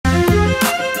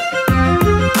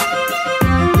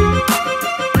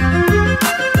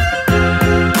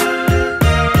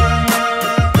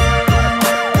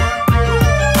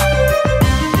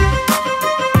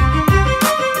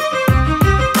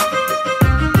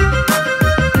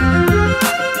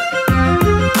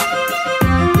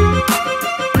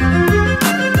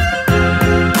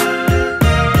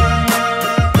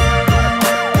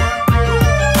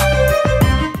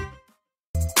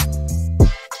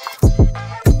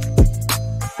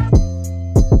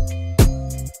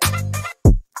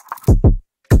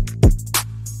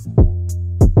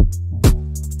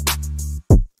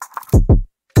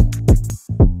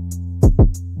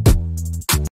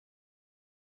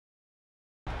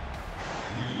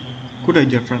Good day,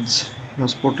 dear friends. Your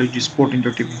Sport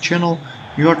Entertainment channel.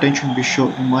 Your attention will show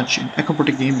a match in a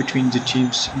competitive game between the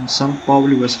teams in St.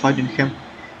 Pauli vs Heidenheim.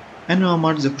 And our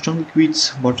match the opportunity quiz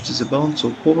what is about, so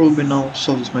what will be now,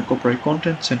 so this is my copyright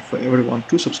content and for everyone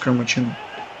to subscribe my channel.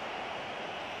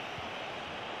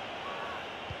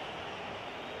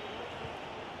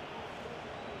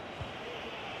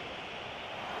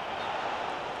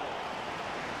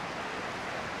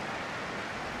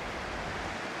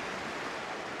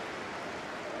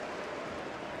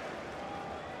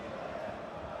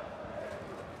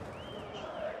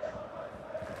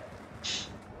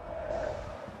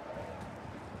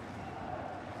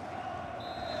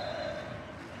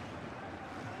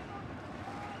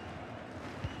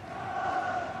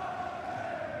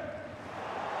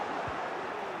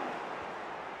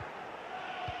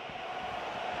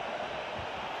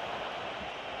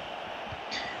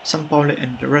 St. Pauli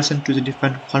and Resen to the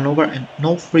defense Hanover and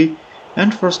no free,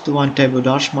 and first one table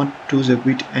Dashman to the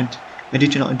wit and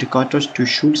additional indicators to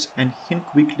Schultz and Hin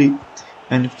quickly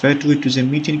and fairly to the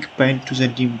meeting paint to the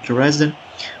team Dresden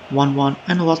 1-1,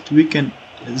 and last weekend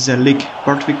the league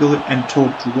particularly and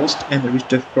told to lost and reached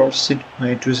the first seed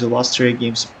to the last 3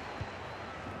 games.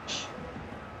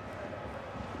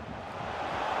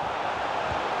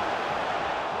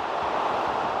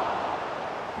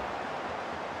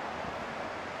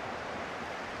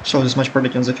 So this match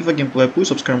predicting the FIFA gameplay, please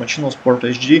subscribe my channel Sport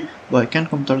HD, like and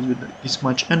comment with this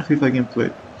match and FIFA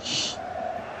gameplay.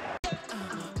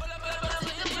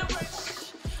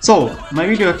 So my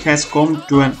video has come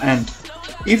to an end.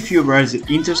 If you were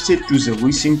interested to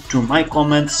listen to my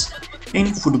comments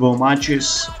in football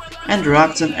matches and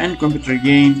reaction and computer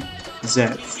game,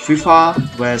 the FIFA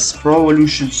vs Pro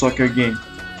Evolution Soccer game,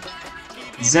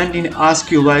 then in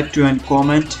ask you like to and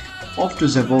comment off to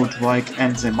the vote like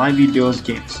and the my videos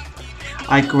games.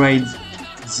 I create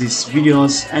these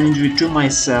videos and enjoy to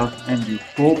myself and you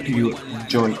hope you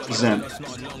enjoy them.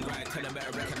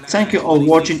 Thank you all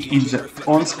watching in the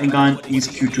once again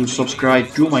ask you to subscribe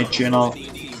to my channel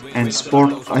and Sport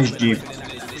HD.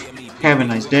 Have a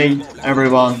nice day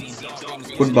everyone.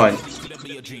 Goodbye.